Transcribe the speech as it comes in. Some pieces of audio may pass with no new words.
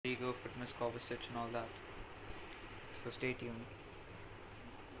Rodrigo, Futmas, Kovacic and all that. So stay tuned.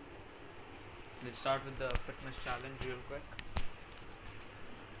 Let's start with the Futmas challenge real quick.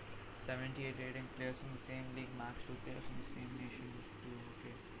 78 rating, players from the same league, max 2 players from the same nation. 2,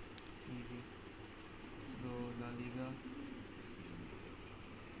 okay, easy. Let's go La Liga.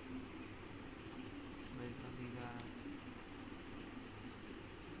 Where's La Liga?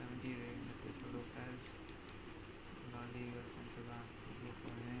 70 rating, let's go for Lopez. La Liga center back, let's go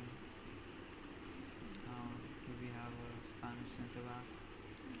for him. Now, do we have a Spanish center back?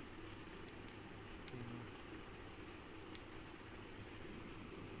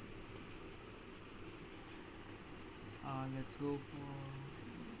 Let's go for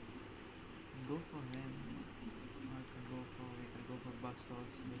him. We can go for Bustos,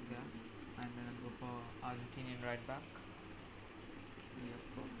 this guy, and then I'll go for Argentinian right back. Yep,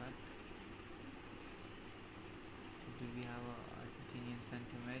 perfect. Do we have a Argentinian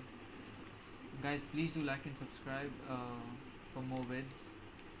center mid? Guys, please do like and subscribe for more vids.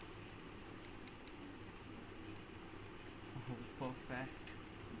 Oh, perfect.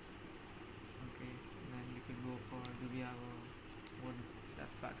 Okay, then we could go for, do we have a, what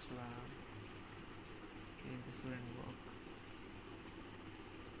left backs do I have? Okay, this wouldn't work.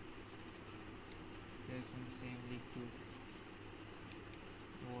 Players from the same league too.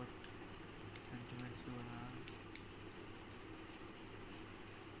 What sentiments do I have?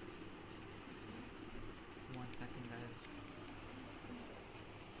 One second, guys.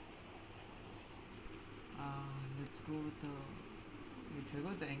 Let's go with the, should I go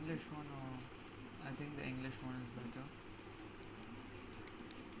with the English one, or I think the English one is better.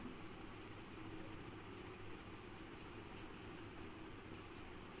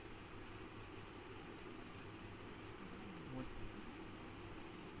 What?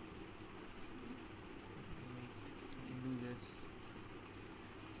 Wait, I can do this.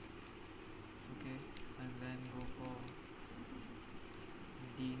 Okay, and then go for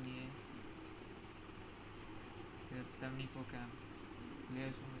DNA. We have 74 cam.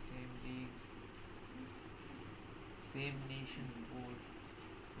 Players from the same league, same nation 4,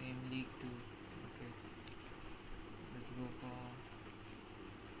 same league 2. Okay, let's go for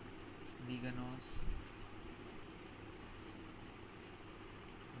Liga Nos,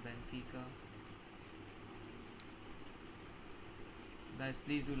 Benfica. Guys,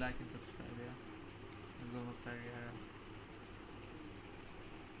 please do like and subscribe. Yeah, let's go for Pereira.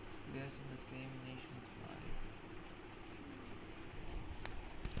 Players from the same nation 5,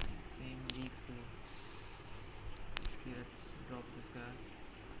 same league 2. Okay, let's drop this guy.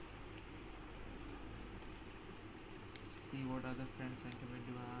 See what other friend sentiment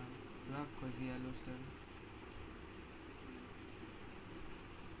do I have. Do I have Coziello still?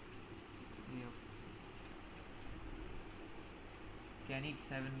 Yep. Okay, I need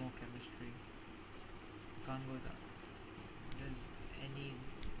 7 more chemistry. Can't go that. Does any...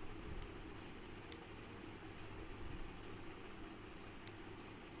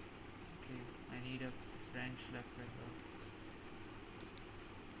 Okay, I need a French left winger.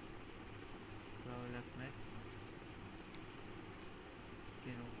 Left mid.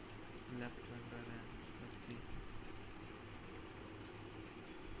 Okay, no, left winger then. Let's see.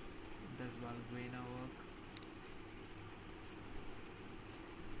 Does Valbuena work?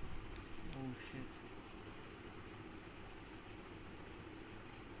 Oh shit.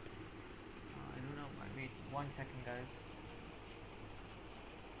 I don't know. Wait, 1 second, guys.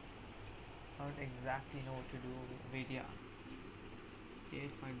 I don't exactly know what to do. Wait, yeah.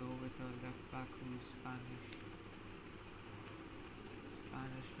 If I go with a left back who's Spanish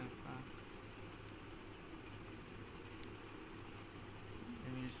left back.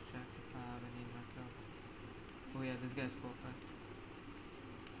 Let me just check if I have any in my club. Oh yeah, this guy's perfect.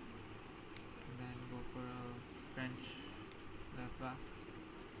 And then go for a French left back.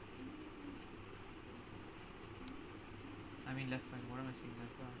 I mean left wing, what am I saying,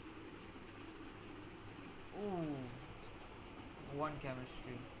 left back? Oh, 1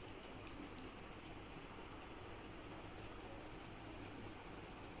 chemistry.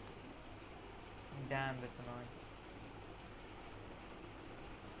 Damn, that's annoying.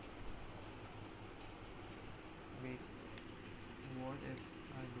 Wait, what if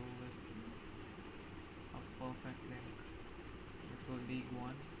I go with a perfect link? Let's go League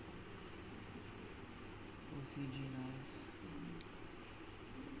 1. OCG, nice.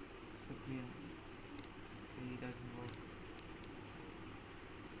 Cyprian. Okay, he doesn't work.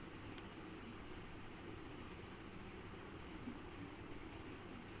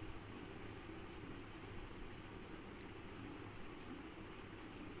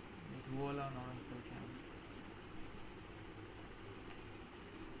 Voila, not on full cam.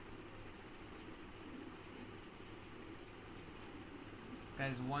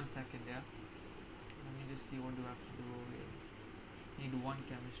 Guys, 1 second, yeah. Let me just see what do I have to do over here. Need one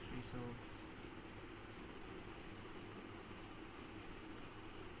chemistry, so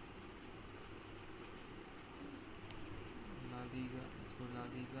La Liga. Let's go La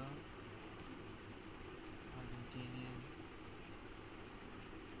Liga. Argentinian.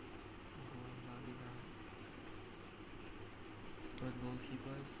 Go La Liga. Let's go with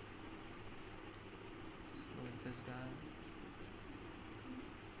goalkeepers. Let's go with this guy.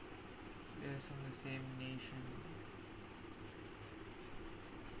 Players from the same nation.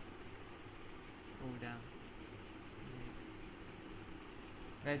 Oh damn.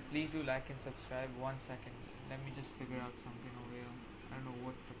 Guys, please do like and subscribe. 1 second. Let me just figure out something over here. I don't know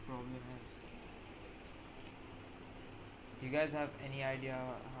what the problem is. You guys have any idea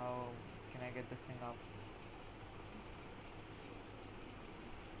how can I get this thing up?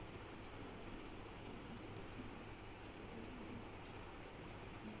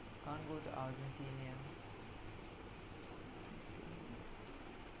 Can't go to Argentinian.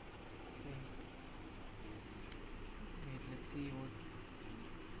 Okay. Wait, let's see what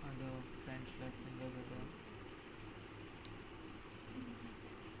other French left wingers are there.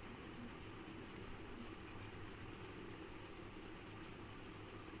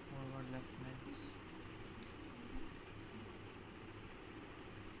 Forward left mids.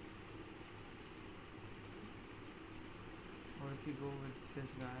 Or if you go with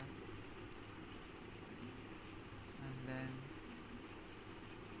this guy and then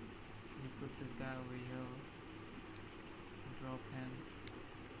you put this guy over here, drop him,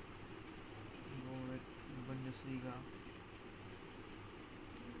 go with Bundesliga,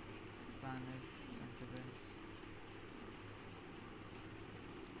 Spanish center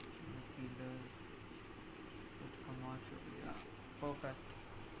midfielders, put Kovacic, yeah, perfect.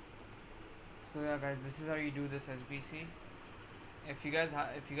 So yeah guys, this is how you do this SBC. If you guys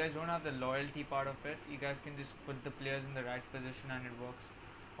don't have the loyalty part of it, you guys can just put the players in the right position and it works.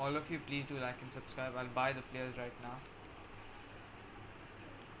 All of you, please do like and subscribe. I'll buy the players right now.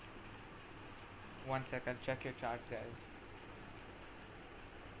 1 sec, I'll check your chart, guys.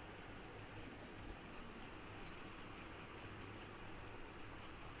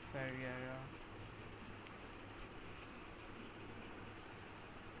 Ferreira.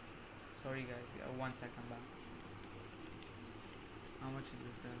 Sorry guys, yeah, 1 sec, I'm back. How much is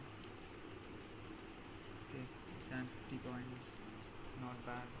this guy? Okay, it's 50 coins. Not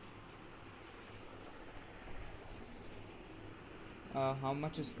bad. How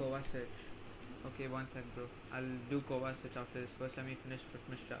much is Kovacic? Okay, 1 sec, bro. I'll do Kovacic after this. First, let me finish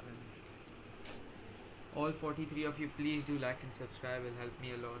Futmas challenge. All 43 of you, please do like and subscribe. It'll help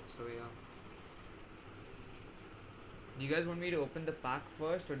me a lot. So yeah. Do you guys want me to open the pack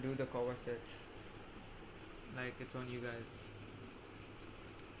first or do the Kovacic? Like, it's on you guys.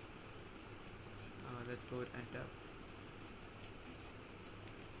 Let's go with enter.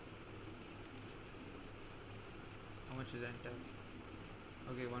 How much is enter?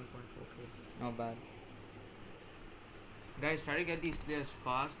 Okay, 1.4k. Not bad. Guys, try to get these players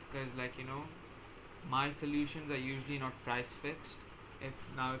fast because, like, you know, my solutions are usually not price fixed. If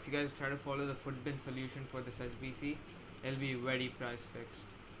you guys try to follow the footbin solution for this SBC, it'll be very price fixed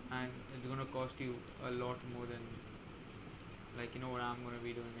and it's gonna cost you a lot more than, like, you know, what I'm gonna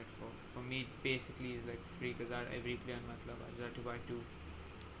be doing it for. For me, basically, is like free because I every player in my club I just have to buy two.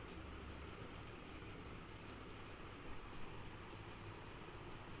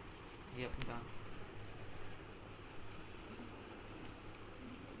 Yep, done.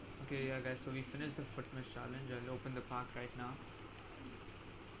 Okay, yeah, guys. So we finished the Futmas challenge. I'll open the pack right now.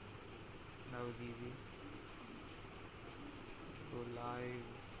 That was easy. Let's go live.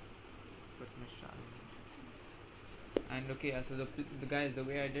 Futmas challenge. And okay, yeah, so the guys, the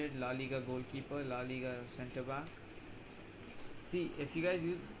way I did La Liga goalkeeper, La Liga center back. See, if you guys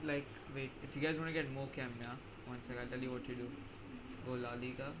use like wait, if you guys want to get more chem, yeah, 1 sec, I'll tell you what you do. Go La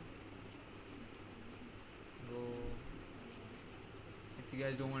Liga. Go. If you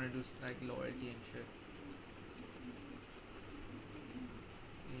guys don't want to do like loyalty and shit,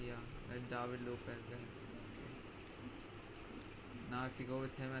 yeah, let David Lopez then. Okay. Now if you go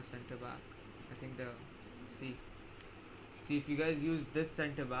with him as center back, I think the see see if you guys use this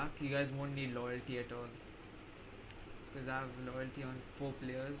center back, you guys won't need loyalty at all because I have loyalty on 4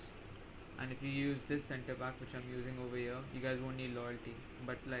 players. And if you use this center back which I'm using over here, you guys won't need loyalty.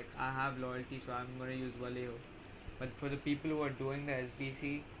 But like I have loyalty, so I'm gonna use Vallejo. But for the people who are doing the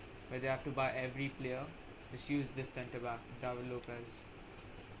SBC where they have to buy every player, just use this center back, David Lopez.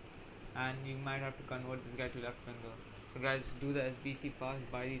 And you might have to convert this guy to left winger. So guys, do the SBC fast,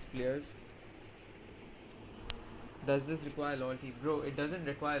 buy these players. Does this require loyalty? Bro, it doesn't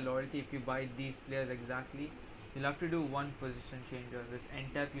require loyalty if you buy these players exactly. You'll have to do one position changer. This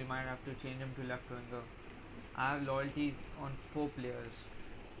N-tap you might have to change him to left winger. I have loyalty on 4 players.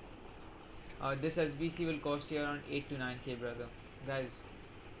 This SBC will cost you around 8 to 9k, brother. Guys,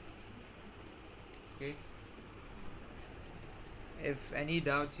 okay? If any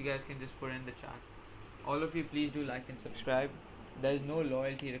doubts, you guys can just put in the chat. All of you, please do like and subscribe. There's no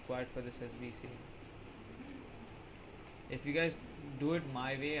loyalty required for this SBC. If you guys do it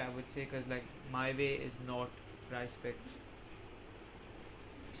my way, I would say, because like my way is not price fixed.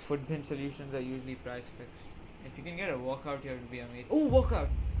 Footpin solutions are usually price fixed. If you can get a walkout here, it would be amazing. Oh, walkout!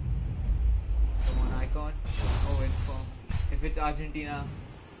 Come on, icon. Oh, inform. If it's Argentina,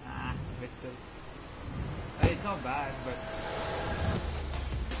 Witzel. It's not bad, but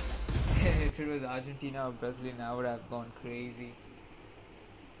if it was Argentina or Brazil, I would have gone crazy.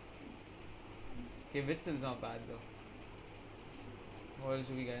 Okay, Witzel's not bad though. What else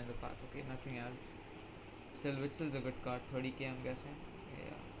do we get in the pack? Okay, nothing else. Still, Witzel's a good card. 30k, I'm guessing.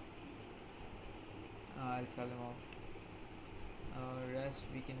 Yeah. I'll sell him off. Rest,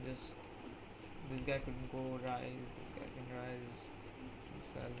 we can just. This guy couldn't go rise. This guy can rise.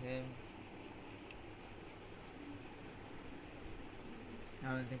 Sell him. I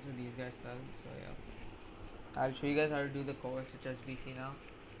don't think so. These guys sell. So yeah. I'll show you guys how to do the Kovacic SBC now.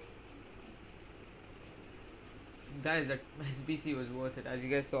 Guys, that SBC was worth it. As you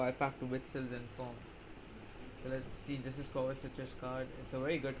guys saw, I packed Witzel's in form. So let's see, this is Kovacic's card. It's a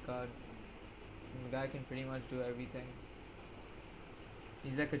very good card. The guy can pretty much do everything.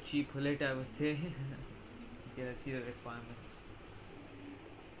 He's like a cheap bullet, I would say. Okay, let's see the requirements.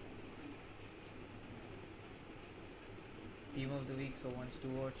 Team of the week, so wants to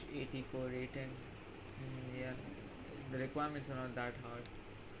watch 84 rating. Yeah, the requirements are not that hard.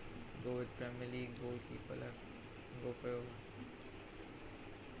 Go with Premier League, goalkeeper left. Go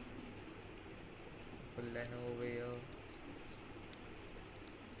for Leno over here.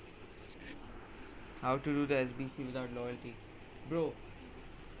 How to do the SBC without loyalty? Bro,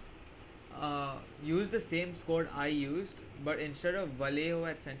 use the same squad I used, but instead of Vallejo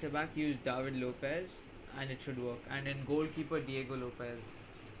at centre back, use David Lopez and it should work. And in goalkeeper, Diego Lopez.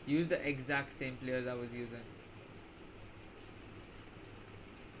 Use the exact same players I was using.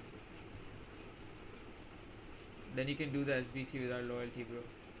 Then you can do the SBC without loyalty, bro.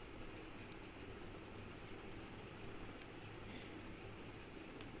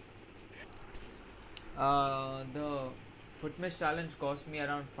 The Futmas challenge cost me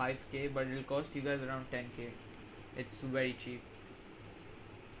around 5k, but it will cost you guys around 10k. It's very cheap.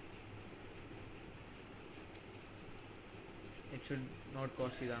 It should not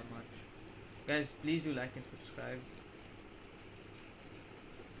cost you that much. Guys, please do like and subscribe.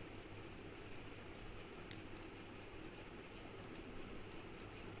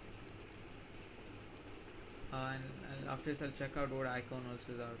 And after this I'll check out what icon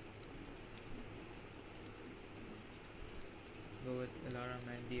also is out. Let's go with Ilara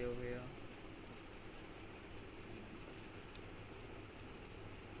Mendy over here.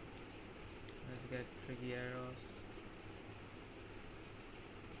 Let's get Trigueros.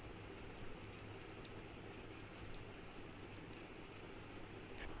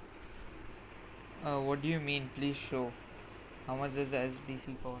 What do you mean? Please show. How much does the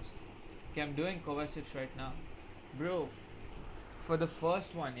SBC cost? Okay, I'm doing Kovacic right now. Bro, for the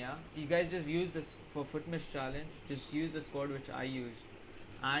first one, yeah, you guys just use this for Futmas challenge. Just use the squad which I used.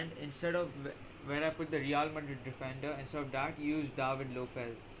 And instead of where I put the Real Madrid defender, instead of that, use David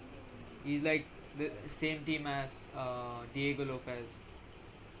Lopez. He's like the same team as Diego Lopez.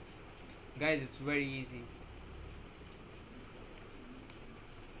 Guys, it's very easy.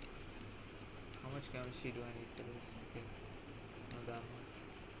 How much chemistry do I need for this? Okay, not that much.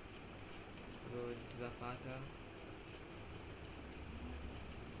 Go with Zapata.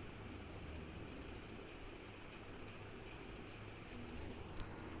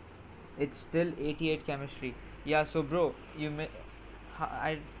 It's still 88 chemistry. Yeah, so bro,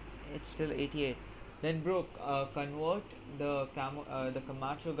 it's still 88. Then bro, convert the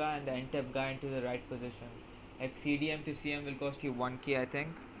Camacho guy and the Entep guy into the right position. Like CDM to CM will cost you 1k, I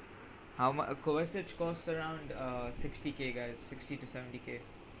think. How much? Kovacic costs around 60k, guys. 60 to 70k.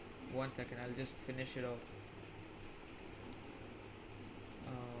 1 second, I'll just finish it off.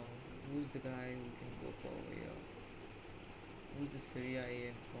 Who's the guy who can go for over here? Who's the Syria A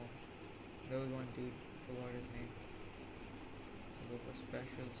info? There was one dude, forgot his name. Go for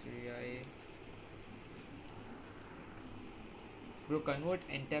special Syria A. Bro, convert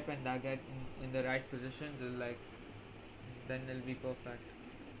Entep and Dagat in the right positions, like, then it'll be perfect.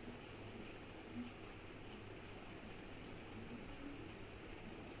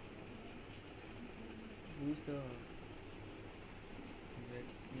 who's the,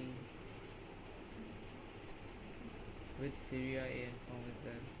 let's see, which Syria A inform is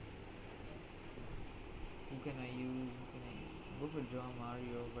there? Who can I use? Who can I use? Go for Joao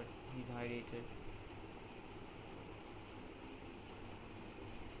Mario, but he's high rated.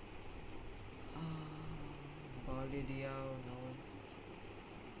 Balde Diao, no.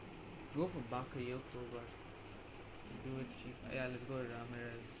 Go for Bakayoko, but do it cheap. Yeah, let's go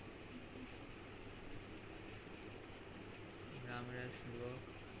Ramirez. Ramirez should work.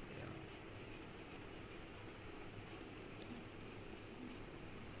 Yeah.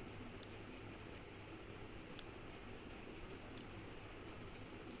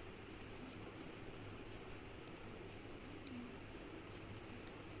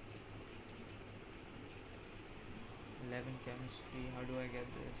 Chemistry. How do I get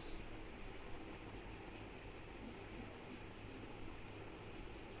this?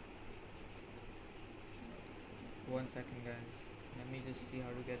 One second, guys. Let me just see how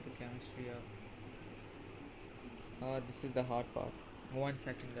to get the chemistry up. This is the hard part. 1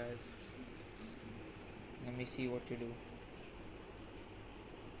 second, guys. Let me see what to do.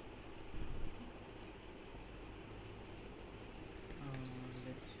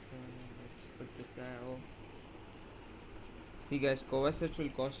 Let's put this guy. Oh, see, guys, Kovacic will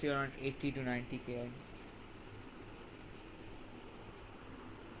cost you around 80 to 90k.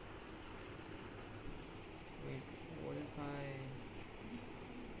 Wait, what if I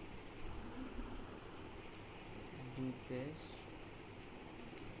do this?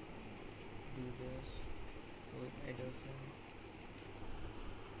 Do this with Ederson.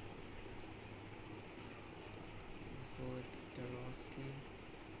 So with Tarowski.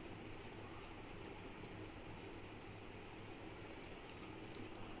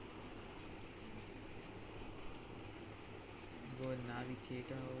 Go with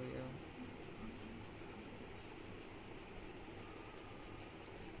Navigator over here.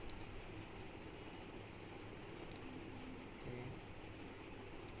 Okay.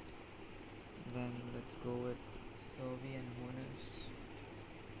 Then let's go with Servi and Munoz.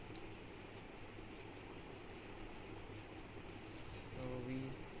 Servi.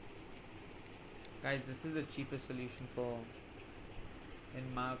 Guys, this is the cheapest solution for,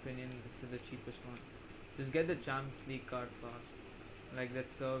 in my opinion, this is the cheapest one. Just get the Champions League card fast. Like that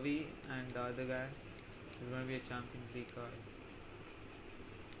Servi and the other guy is going to be a Champions League card.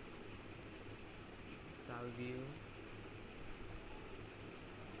 Salvio.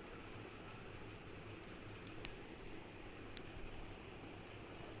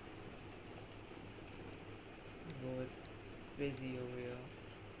 Go with Busy over here.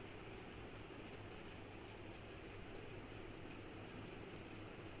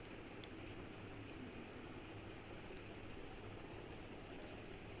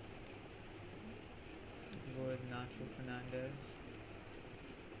 Let's go with Nacho Fernandez.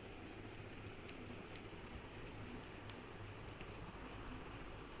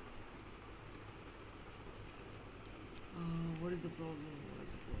 What is the problem? What is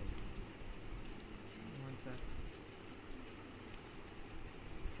the problem? One sec.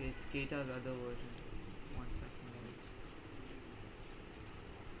 Okay, it's Keita's other version. 1 second,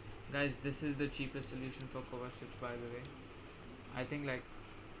 guys. This is the cheapest solution for Kovacic, by the way. I think like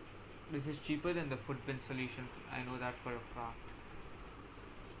this is cheaper than the Futmas solution. I know that for a fact.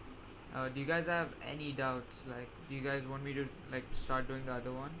 Do you guys have any doubts? Like, do you guys want me to like start doing the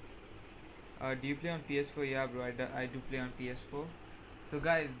other one? Do you play on PS4? Yeah, bro. I do play on PS4. So,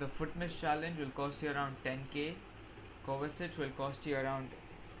 guys, the Futmas challenge will cost you around 10k. Kovacic will cost you around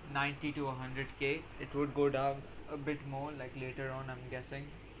 90 to 100k. It would go down a bit more, like later on, I'm guessing.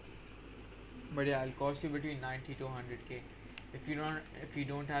 But yeah, it'll cost you between 90 to 100k. If you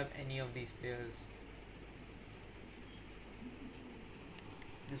don't have any of these players.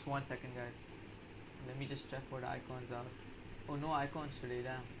 Just 1 second, guys. Let me just check what icons are. Oh, no icons today,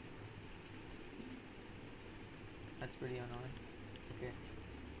 damn. That's pretty annoying. Okay.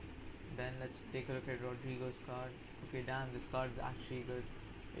 Then let's take a look at Rodrigo's card. Okay, damn, this card is actually good.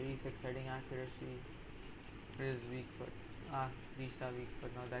 86 heading accuracy. It is weak foot. 3-star weak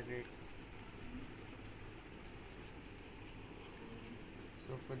foot, not that great.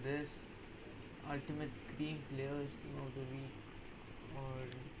 So for this, ultimate scream players team of the week. Or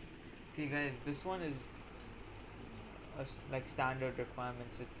okay, guys, this one is like standard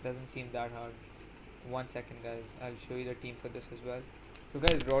requirements. It doesn't seem that hard. 1 second, guys. I'll show you the team for this as well. So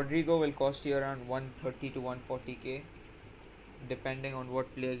guys, Rodrigo will cost you around 130 to 140k, depending on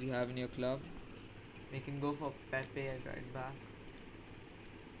what players you have in your club. We can go for Pepe at right back.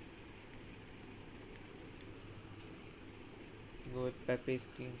 Go with Pepe's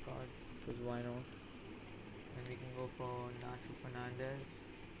team card, because why not? Then we can go for Nacho Fernandez.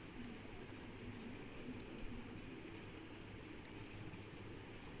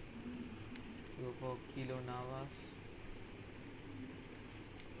 Go for Kilo Navas.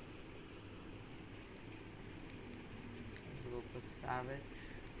 Go for Savage.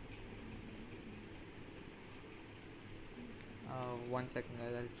 1 second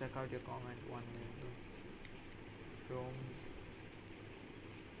guys, I'll check out your comment. 1 minute. Chromes.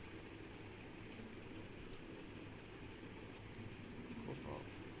 Go for,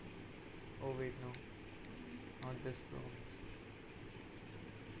 oh wait, no, not this Chromes.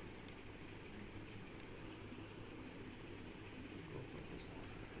 Go for this one.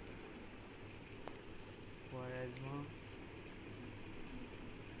 Quaresma.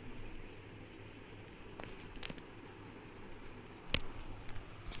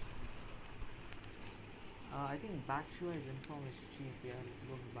 I think Batshuayi's inform is cheap. Yeah, let's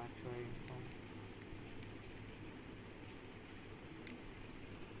go for Batshuayi inform.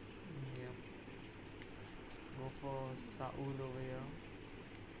 Yeah. Go for Saul over here.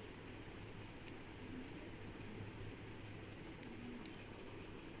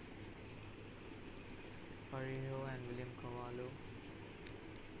 Parejo and William Cavallo.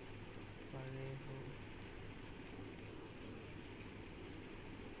 Parejo.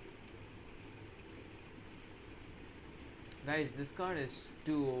 Guys, this card is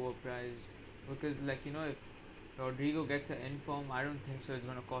too overpriced because, like, if Rodrigo gets an inform, I don't think so. It's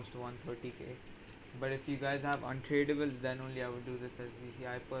gonna cost 130k. But if you guys have untradables, then only I would do this SBC.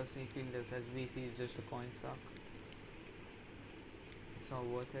 I personally feel this SBC is just a coin suck. It's not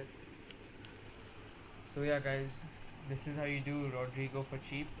worth it. So yeah, guys, this is how you do Rodrigo for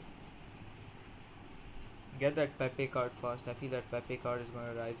cheap. Get that Pepe card first. I feel that Pepe card is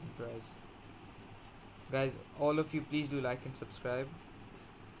gonna rise in price. Guys, all of you, please do like and subscribe.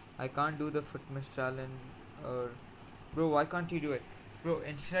 I can't do the Futmas challenge. Or, bro, why can't you do it? Bro,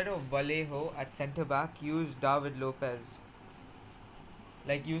 instead of Vallejo at centre back, use David Lopez.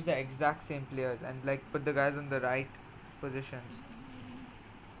 Like, use the exact same players and like put the guys on the right positions.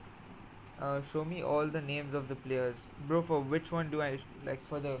 Show me all the names of the players, bro. For which one do I like?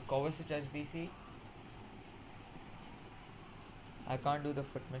 For the Kovacic SBC, I can't do the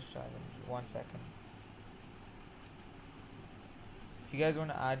Futmas challenge. 1 second. If you guys want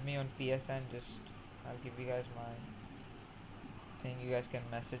to add me on PSN, just I'll give you guys my thing. You guys can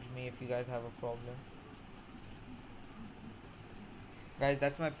message me if you guys have a problem. Guys,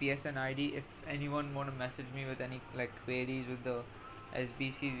 that's my PSN ID. If anyone want to message me with any like queries with the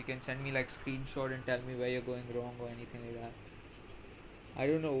SBCs, you can send me like screenshot and tell me where you're going wrong or anything like that. I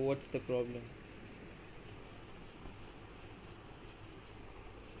don't know what's the problem.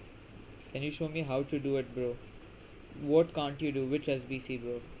 Can you show me how to do it, bro? What can't you do? Which SBC,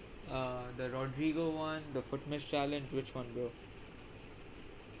 bro? The Rodrigo one, the Futmas challenge. Which one, bro?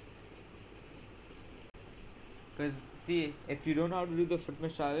 Because see, if you don't know how to do the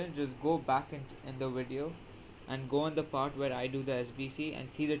Futmas challenge, just go back in the video and go on the part where I do the SBC and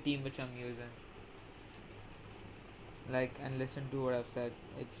see the team which I'm using. Like, and listen to what I've said.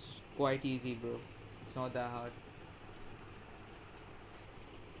 It's quite easy, bro. It's not that hard.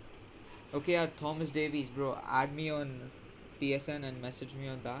 Okay, Thomas Davies, bro. Add me on PSN and message me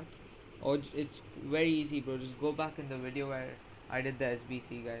on that. Or it's very easy, bro. Just go back in the video where I did the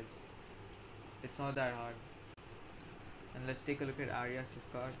SBC, guys. It's not that hard. And let's take a look at Arias'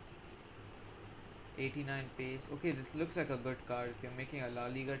 card. 89 pace. Okay, this looks like a good card. If you're making a La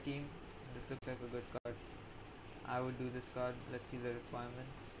Liga team, this looks like a good card. I would do this card. Let's see the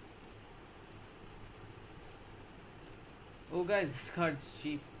requirements. Oh guys, this card's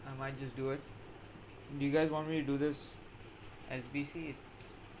cheap. I might just do it. Do you guys want me to do this SBC? It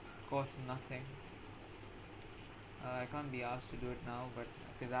costs nothing. I can't be asked to do it now, but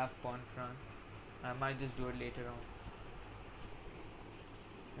because I have Confront, I might just do it later on.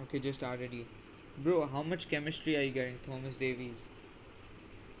 Okay, just added you. Bro, how much chemistry are you getting, Thomas Davies?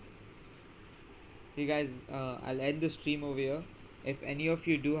 Hey guys, I'll end the stream over here. If any of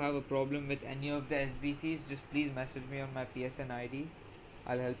you do have a problem with any of the SBCs, just please message me on my PSN ID.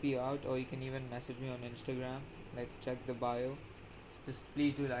 I'll help you out, or you can even message me on Instagram. Like, check the bio. Just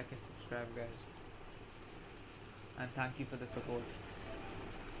please do like and subscribe, guys. And thank you for the support.